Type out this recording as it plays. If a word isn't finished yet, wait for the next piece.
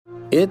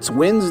It's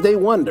Wednesday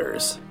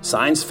Wonders,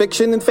 science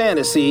fiction and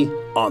fantasy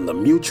on the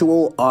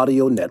Mutual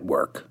Audio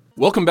Network.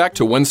 Welcome back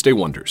to Wednesday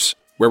Wonders,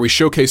 where we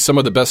showcase some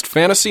of the best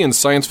fantasy and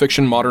science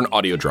fiction modern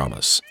audio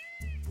dramas.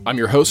 I'm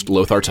your host,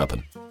 Lothar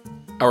Tuppen.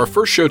 Our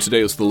first show today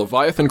is the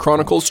Leviathan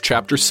Chronicles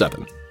Chapter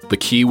 7, The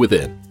Key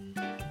Within.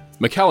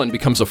 Macallan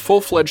becomes a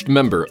full-fledged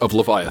member of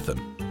Leviathan,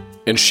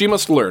 and she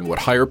must learn what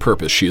higher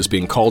purpose she is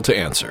being called to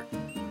answer.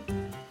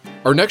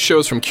 Our next show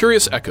is from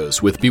Curious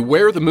Echoes with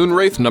Beware the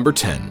Moonwraith number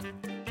 10,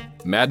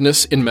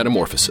 Madness in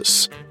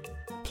Metamorphosis.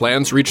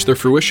 Plans reach their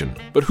fruition,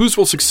 but whose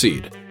will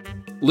succeed?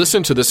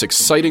 Listen to this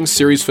exciting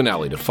series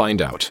finale to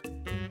find out.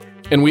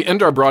 And we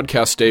end our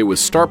broadcast day with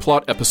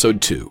Starplot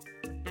Episode 2,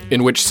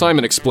 in which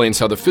Simon explains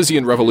how the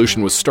Physian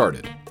Revolution was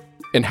started,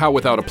 and how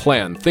without a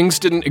plan, things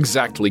didn't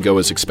exactly go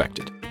as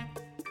expected.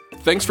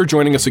 Thanks for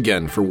joining us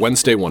again for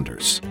Wednesday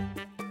Wonders.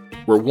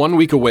 We're 1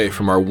 week away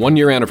from our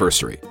 1-year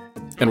anniversary,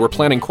 and we're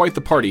planning quite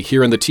the party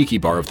here in the Tiki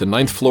Bar of the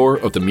 9th floor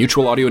of the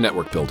Mutual Audio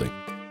Network building,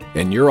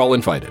 and you're all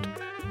invited.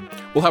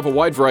 We'll have a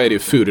wide variety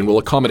of food and will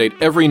accommodate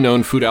every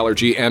known food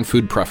allergy and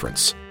food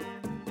preference.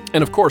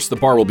 And of course, the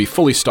bar will be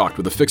fully stocked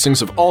with the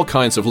fixings of all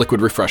kinds of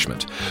liquid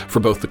refreshment for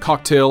both the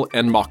cocktail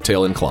and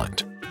mocktail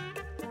inclined.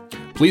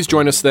 Please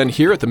join us then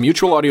here at the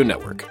Mutual Audio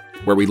Network,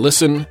 where we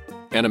listen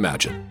and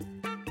imagine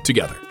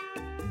together.